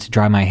upstairs to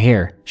dry my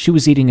hair, she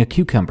was eating a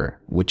cucumber,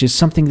 which is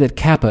something that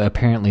Kappa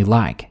apparently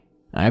like.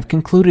 I have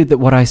concluded that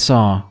what I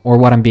saw, or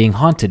what I'm being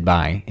haunted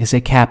by, is a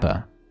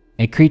Kappa,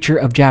 a creature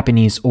of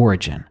Japanese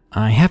origin.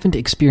 I haven't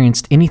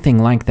experienced anything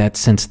like that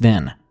since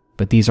then,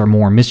 but these are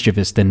more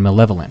mischievous than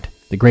malevolent.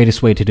 The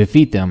greatest way to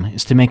defeat them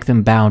is to make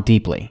them bow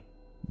deeply.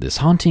 This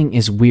haunting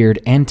is weird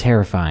and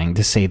terrifying,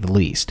 to say the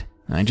least.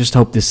 I just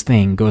hope this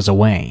thing goes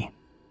away.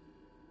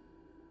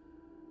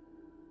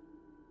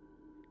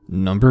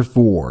 Number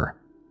 4.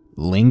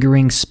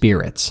 Lingering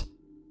Spirits.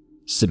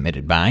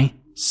 Submitted by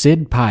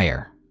Sid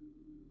Pyre.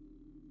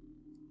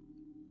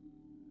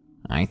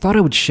 I thought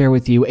I would share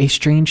with you a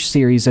strange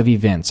series of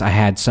events I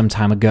had some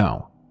time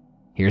ago.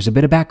 Here's a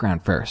bit of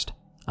background first.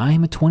 I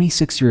am a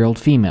 26-year-old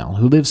female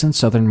who lives in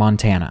southern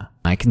Montana.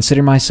 I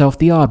consider myself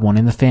the odd one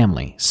in the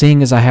family,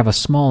 seeing as I have a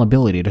small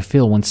ability to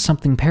feel when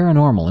something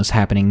paranormal is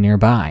happening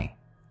nearby.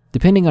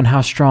 Depending on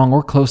how strong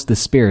or close the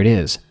spirit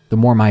is, the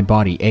more my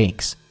body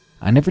aches.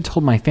 I never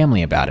told my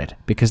family about it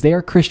because they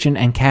are Christian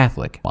and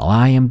Catholic, while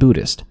I am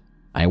Buddhist.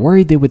 I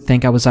worried they would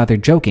think I was either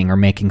joking or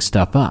making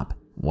stuff up.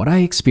 What I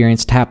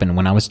experienced happened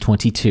when I was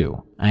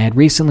 22. I had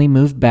recently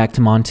moved back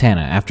to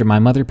Montana after my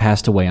mother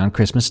passed away on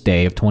Christmas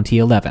Day of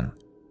 2011.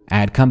 I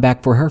had come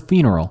back for her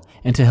funeral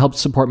and to help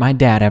support my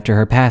dad after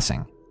her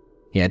passing.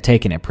 He had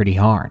taken it pretty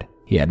hard.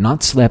 He had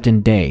not slept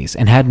in days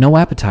and had no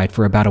appetite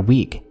for about a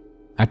week.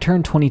 I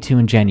turned 22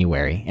 in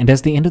January, and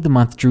as the end of the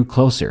month drew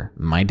closer,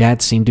 my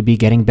dad seemed to be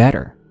getting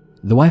better.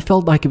 Though I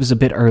felt like it was a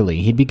bit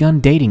early, he'd begun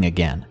dating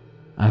again.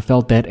 I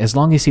felt that as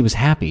long as he was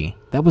happy,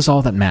 that was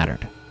all that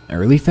mattered.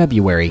 Early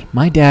February,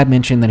 my dad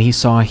mentioned that he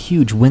saw a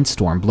huge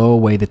windstorm blow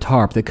away the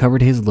tarp that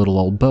covered his little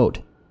old boat.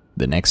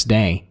 The next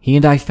day, he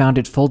and I found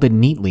it folded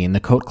neatly in the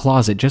coat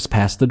closet just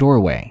past the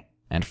doorway.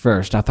 At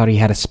first, I thought he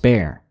had a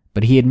spare,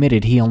 but he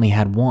admitted he only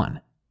had one.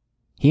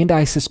 He and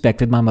I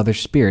suspected my mother's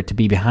spirit to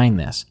be behind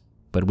this,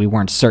 but we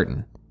weren't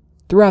certain.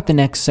 Throughout the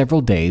next several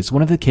days,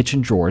 one of the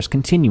kitchen drawers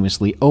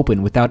continuously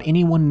opened without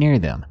anyone near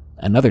them.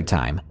 Another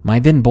time, my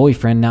then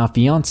boyfriend, now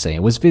fiancé,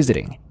 was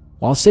visiting.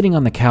 While sitting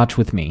on the couch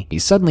with me, he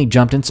suddenly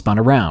jumped and spun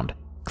around,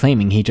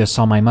 claiming he just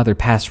saw my mother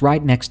pass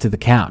right next to the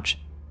couch.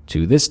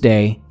 To this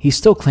day, he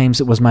still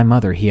claims it was my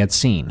mother he had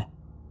seen.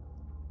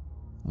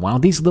 While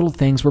these little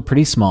things were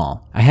pretty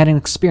small, I had an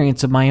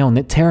experience of my own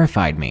that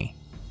terrified me.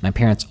 My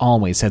parents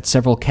always had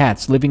several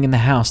cats living in the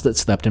house that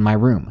slept in my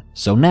room,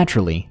 so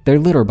naturally, their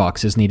litter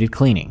boxes needed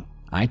cleaning.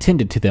 I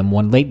tended to them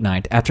one late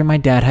night after my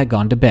dad had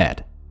gone to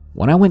bed.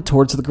 When I went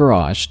towards the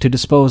garage to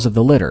dispose of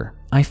the litter,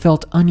 I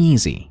felt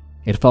uneasy.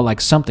 It felt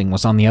like something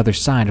was on the other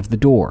side of the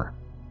door.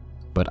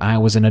 But I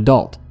was an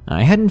adult.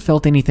 I hadn't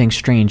felt anything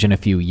strange in a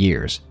few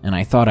years, and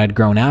I thought I'd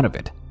grown out of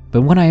it.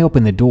 But when I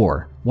opened the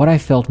door, what I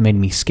felt made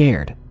me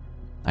scared.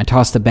 I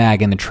tossed the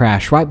bag in the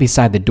trash right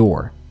beside the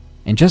door,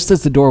 and just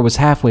as the door was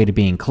halfway to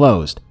being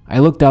closed, I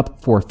looked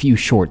up for a few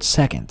short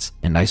seconds,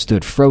 and I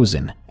stood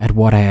frozen at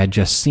what I had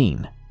just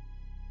seen.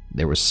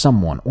 There was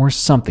someone or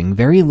something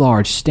very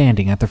large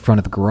standing at the front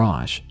of the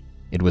garage.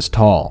 It was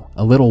tall,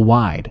 a little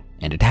wide,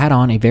 and it had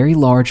on a very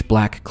large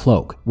black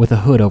cloak with a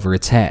hood over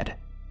its head.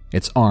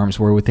 Its arms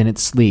were within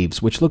its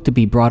sleeves, which looked to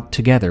be brought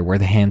together where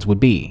the hands would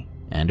be,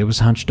 and it was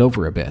hunched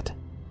over a bit.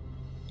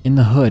 In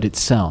the hood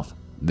itself,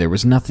 there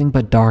was nothing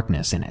but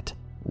darkness in it.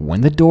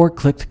 When the door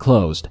clicked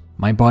closed,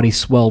 my body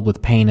swelled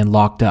with pain and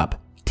locked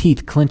up,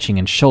 teeth clenching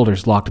and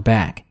shoulders locked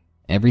back.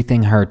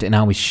 Everything hurt and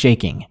I was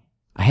shaking.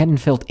 I hadn't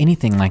felt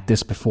anything like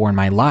this before in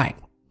my life.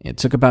 It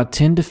took about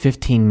 10 to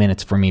 15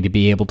 minutes for me to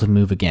be able to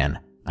move again.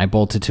 I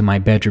bolted to my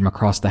bedroom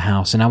across the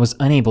house and I was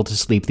unable to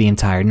sleep the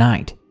entire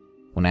night.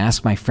 When I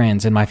asked my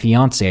friends and my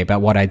fiancé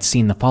about what I'd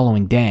seen the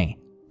following day,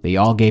 they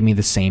all gave me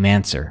the same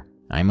answer.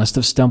 I must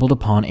have stumbled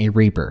upon a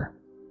reaper.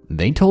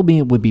 They told me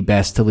it would be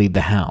best to leave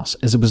the house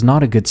as it was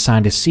not a good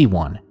sign to see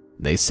one.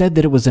 They said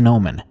that it was an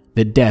omen,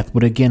 that death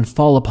would again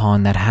fall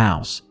upon that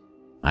house.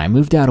 I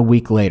moved out a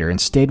week later and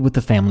stayed with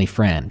a family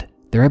friend.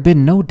 There had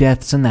been no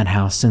deaths in that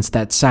house since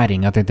that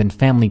sighting other than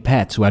family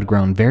pets who had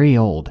grown very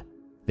old.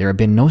 There had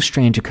been no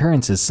strange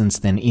occurrences since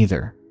then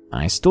either.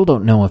 I still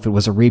don't know if it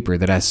was a reaper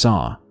that I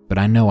saw, but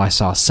I know I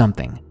saw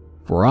something.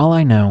 For all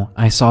I know,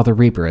 I saw the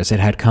reaper as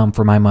it had come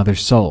for my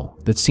mother's soul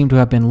that seemed to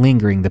have been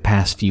lingering the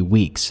past few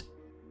weeks.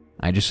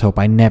 I just hope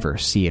I never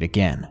see it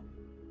again.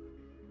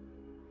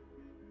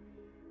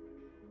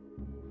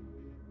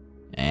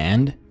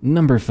 And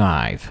number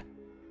 5,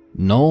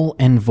 Null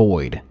and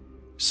Void,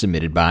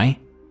 submitted by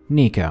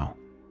Nico.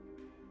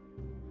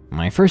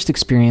 My first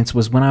experience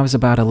was when I was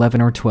about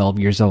 11 or 12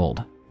 years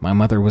old. My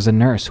mother was a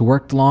nurse who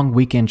worked long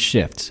weekend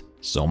shifts,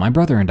 so my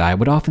brother and I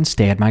would often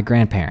stay at my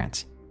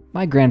grandparents'.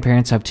 My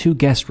grandparents have 2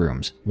 guest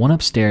rooms, one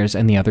upstairs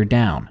and the other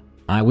down.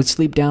 I would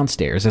sleep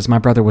downstairs as my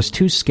brother was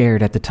too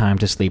scared at the time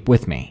to sleep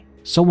with me.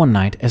 So one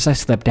night, as I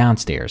slept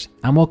downstairs,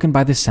 I'm woken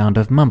by the sound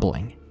of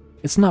mumbling.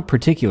 It's not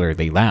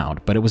particularly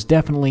loud, but it was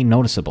definitely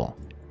noticeable.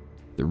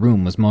 The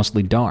room was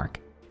mostly dark.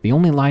 The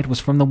only light was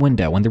from the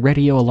window and the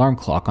radio alarm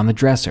clock on the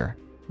dresser.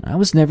 I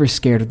was never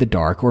scared of the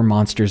dark or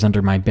monsters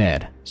under my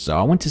bed, so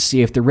I went to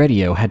see if the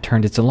radio had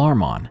turned its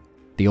alarm on.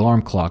 The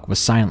alarm clock was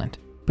silent,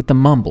 but the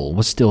mumble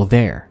was still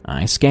there.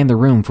 I scanned the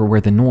room for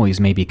where the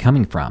noise may be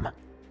coming from.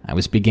 I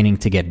was beginning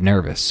to get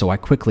nervous, so I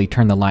quickly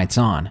turned the lights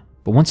on,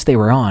 but once they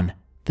were on,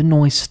 the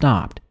noise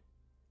stopped.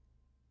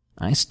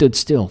 I stood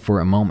still for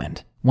a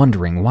moment,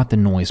 wondering what the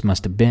noise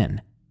must have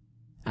been.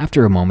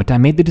 After a moment, I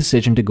made the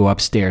decision to go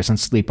upstairs and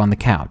sleep on the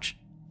couch.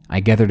 I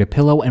gathered a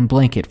pillow and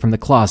blanket from the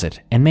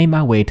closet and made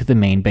my way to the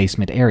main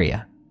basement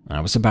area. I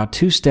was about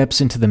 2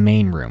 steps into the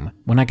main room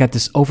when I got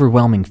this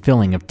overwhelming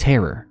feeling of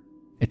terror.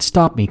 It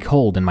stopped me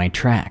cold in my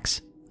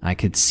tracks. I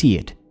could see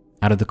it,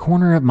 out of the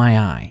corner of my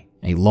eye,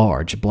 a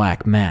large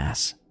black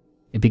mass.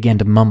 It began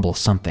to mumble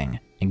something,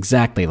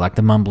 exactly like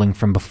the mumbling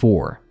from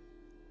before.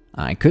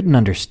 I couldn't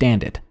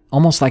understand it,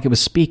 almost like it was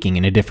speaking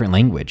in a different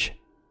language.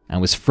 I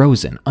was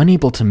frozen,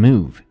 unable to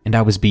move, and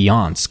I was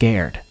beyond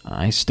scared.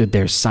 I stood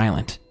there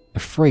silent,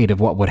 afraid of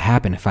what would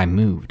happen if I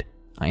moved.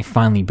 I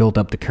finally built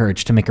up the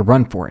courage to make a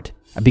run for it.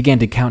 I began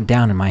to count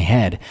down in my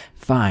head,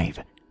 5,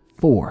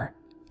 4,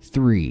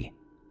 3,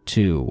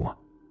 2,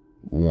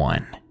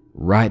 1.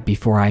 Right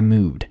before I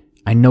moved,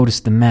 I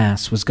noticed the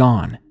mass was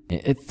gone.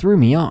 It threw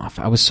me off.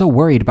 I was so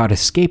worried about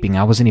escaping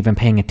I wasn't even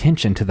paying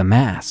attention to the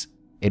mass.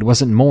 It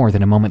wasn't more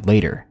than a moment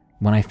later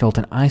when I felt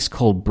an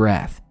ice-cold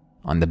breath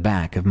on the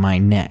back of my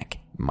neck.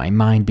 My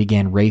mind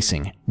began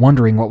racing,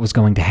 wondering what was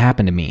going to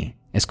happen to me.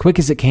 As quick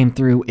as it came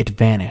through, it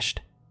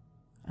vanished.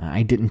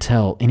 I didn't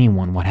tell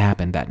anyone what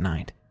happened that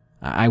night.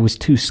 I was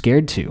too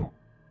scared to.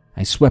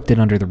 I swept it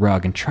under the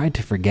rug and tried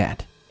to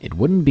forget. It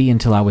wouldn't be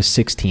until I was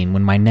 16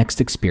 when my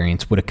next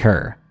experience would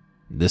occur.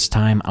 This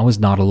time, I was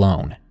not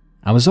alone.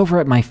 I was over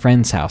at my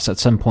friend's house at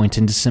some point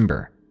in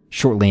December,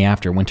 shortly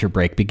after winter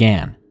break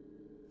began.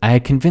 I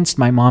had convinced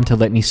my mom to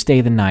let me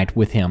stay the night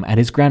with him at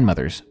his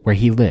grandmother's, where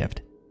he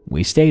lived.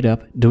 We stayed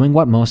up, doing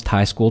what most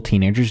high school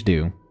teenagers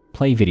do,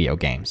 play video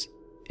games.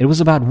 It was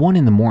about 1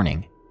 in the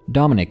morning.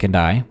 Dominic and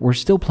I were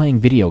still playing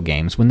video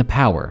games when the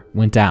power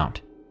went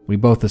out. We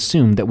both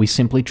assumed that we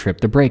simply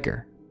tripped the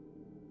breaker.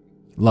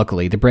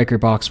 Luckily, the breaker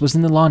box was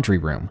in the laundry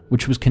room,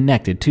 which was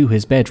connected to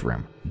his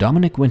bedroom.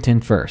 Dominic went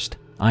in first.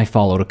 I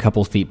followed a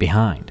couple feet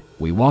behind.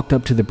 We walked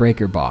up to the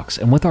breaker box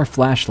and with our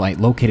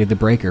flashlight located the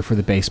breaker for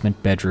the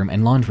basement, bedroom,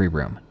 and laundry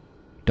room.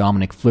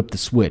 Dominic flipped the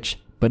switch,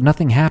 but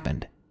nothing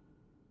happened.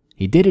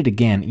 He did it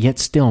again, yet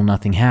still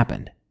nothing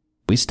happened.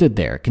 We stood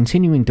there,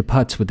 continuing to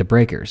putz with the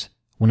breakers,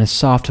 when a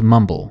soft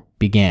mumble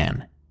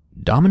began.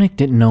 Dominic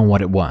didn't know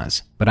what it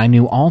was, but I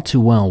knew all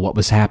too well what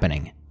was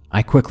happening.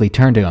 I quickly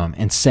turned to him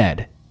and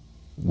said,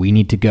 "We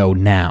need to go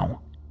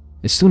now."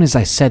 As soon as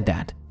I said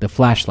that, the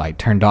flashlight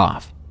turned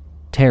off.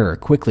 Terror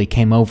quickly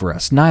came over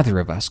us. Neither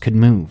of us could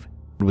move.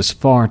 It was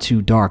far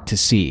too dark to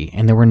see,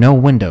 and there were no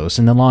windows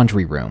in the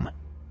laundry room.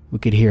 We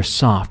could hear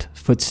soft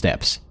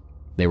footsteps.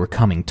 They were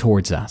coming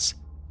towards us.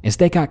 As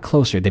they got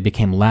closer, they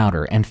became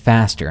louder and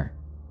faster.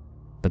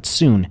 But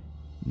soon,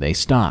 they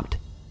stopped,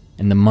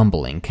 and the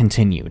mumbling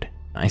continued.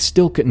 I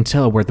still couldn't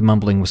tell where the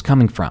mumbling was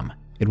coming from.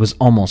 It was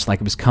almost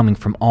like it was coming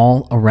from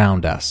all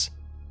around us.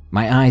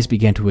 My eyes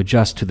began to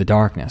adjust to the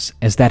darkness.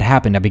 As that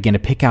happened, I began to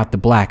pick out the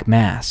black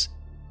mass.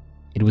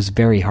 It was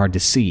very hard to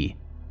see,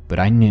 but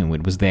I knew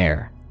it was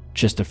there,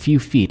 just a few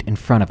feet in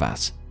front of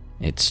us.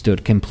 It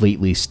stood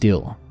completely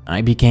still.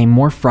 I became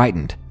more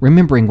frightened,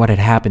 remembering what had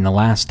happened the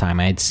last time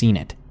I had seen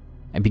it.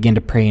 I began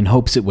to pray in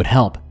hopes it would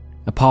help.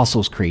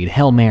 Apostles' Creed,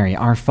 Hail Mary,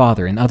 Our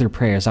Father, and other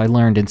prayers I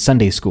learned in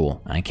Sunday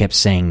school. I kept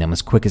saying them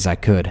as quick as I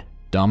could.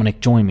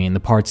 Dominic joined me in the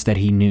parts that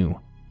he knew.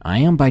 I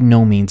am by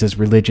no means as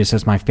religious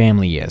as my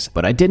family is,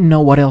 but I didn't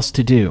know what else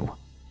to do.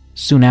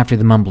 Soon after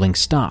the mumbling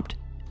stopped,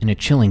 and a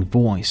chilling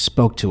voice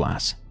spoke to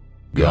us.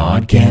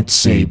 God can't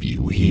save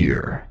you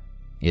here.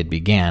 It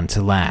began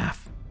to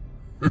laugh.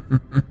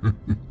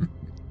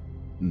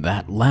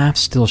 That laugh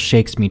still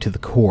shakes me to the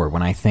core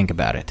when I think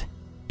about it.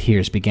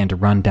 Tears began to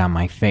run down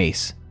my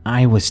face.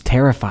 I was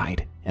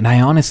terrified, and I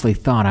honestly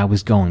thought I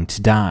was going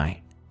to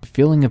die. The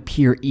feeling of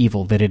pure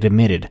evil that it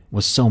emitted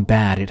was so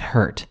bad it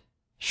hurt.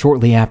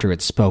 Shortly after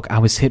it spoke, I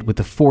was hit with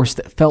a force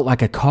that felt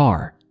like a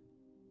car.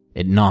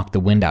 It knocked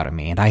the wind out of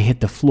me, and I hit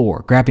the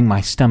floor, grabbing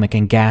my stomach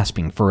and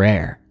gasping for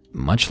air.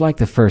 Much like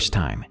the first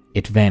time,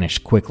 it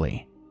vanished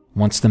quickly.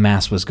 Once the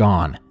mass was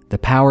gone, the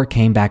power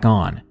came back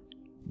on.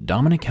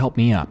 Dominic helped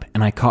me up,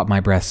 and I caught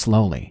my breath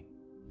slowly.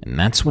 And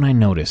that's when I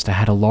noticed I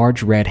had a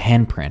large red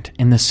handprint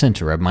in the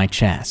center of my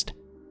chest.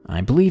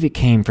 I believe it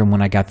came from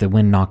when I got the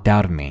wind knocked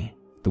out of me.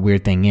 The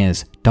weird thing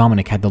is,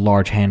 Dominic had the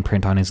large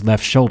handprint on his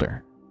left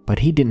shoulder, but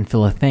he didn't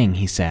feel a thing,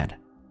 he said.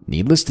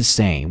 Needless to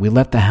say, we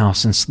left the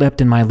house and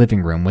slept in my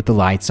living room with the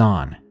lights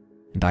on,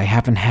 and I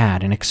haven't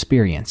had an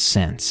experience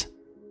since.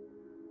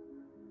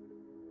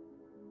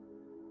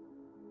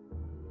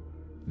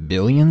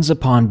 Billions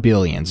upon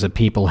billions of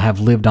people have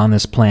lived on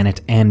this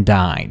planet and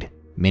died.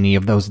 Many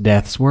of those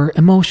deaths were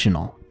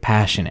emotional,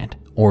 passionate,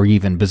 or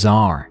even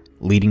bizarre,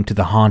 leading to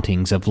the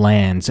hauntings of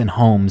lands and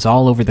homes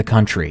all over the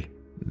country.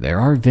 There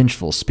are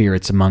vengeful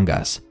spirits among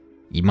us.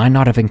 You might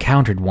not have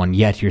encountered one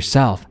yet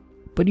yourself,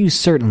 but you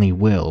certainly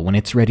will when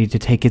it's ready to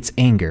take its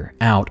anger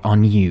out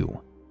on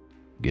you.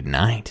 Good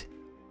night.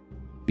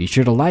 Be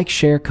sure to like,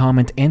 share,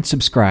 comment, and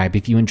subscribe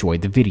if you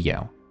enjoyed the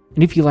video.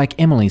 And if you like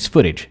Emily's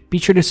footage, be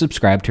sure to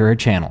subscribe to her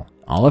channel.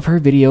 All of her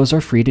videos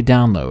are free to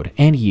download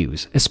and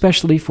use,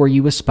 especially for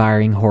you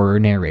aspiring horror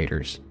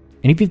narrators.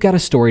 And if you've got a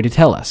story to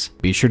tell us,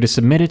 be sure to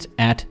submit it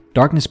at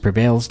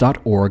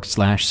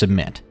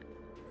darknessprevails.org/submit.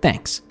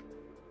 Thanks.